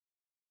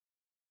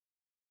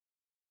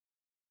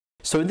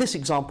So in this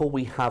example,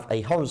 we have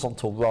a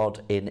horizontal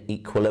rod in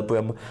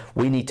equilibrium.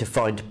 We need to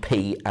find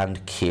P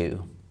and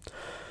Q.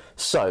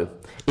 So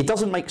it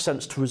doesn't make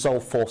sense to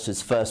resolve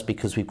forces first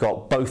because we've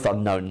got both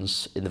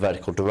unknowns in the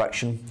vertical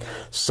direction.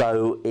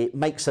 So it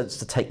makes sense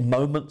to take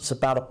moments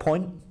about a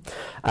point.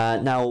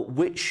 Now,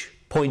 which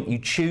point you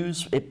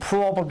choose, it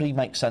probably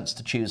makes sense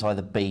to choose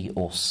either B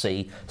or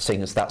C,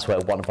 seeing as that's where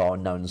one of our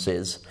unknowns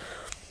is.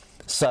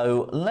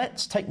 So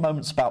let's take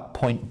moments about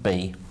point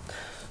B.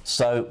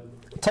 So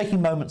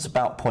taking moments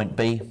about point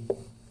B,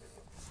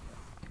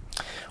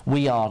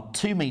 we are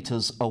 2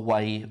 meters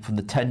away from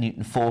the 10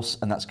 Newton force,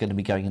 and that's going to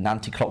be going in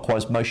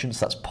anti-clockwise motion,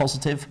 so that's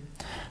positive.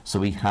 So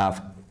we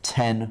have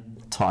 10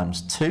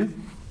 times 2.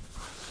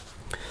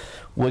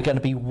 We're going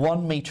to be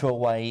 1 meter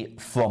away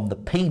from the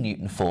P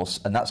Newton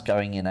force, and that's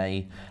going in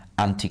a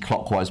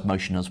anti-clockwise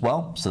motion as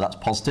well, so that's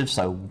positive,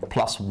 so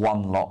plus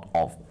 1 lot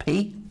of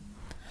P.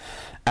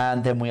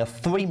 And then we are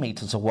 3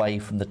 meters away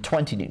from the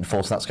 20 Newton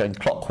force, that's going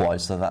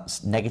clockwise, so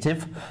that's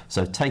negative.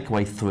 So take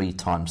away 3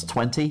 times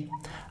 20,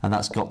 and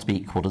that's got to be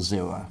equal to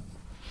 0.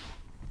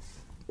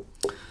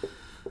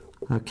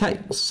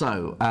 Okay,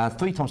 so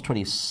 3 times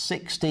 20 is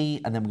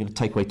 60, and then we're going to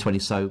take away 20,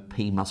 so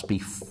P must be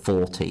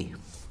 40.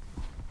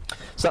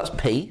 So that's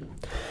P.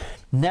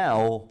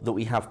 Now that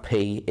we have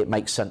P, it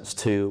makes sense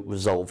to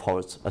resolve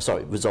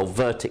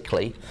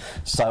vertically.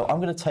 So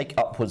I'm going to take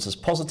upwards as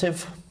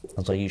positive,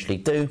 as I usually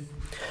do.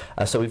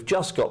 So we've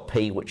just got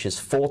P, which is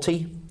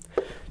 40.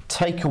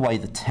 Take away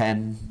the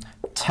 10,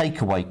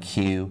 take away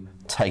Q,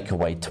 take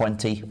away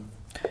 20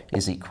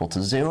 is equal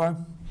to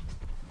 0.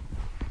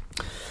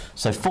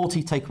 So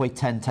 40 take away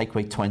 10, take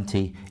away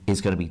 20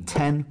 is going to be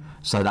 10.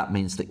 So that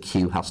means that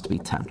Q has to be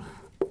 10.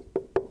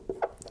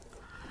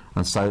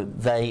 And so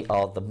they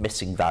are the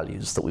missing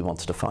values that we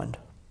wanted to find.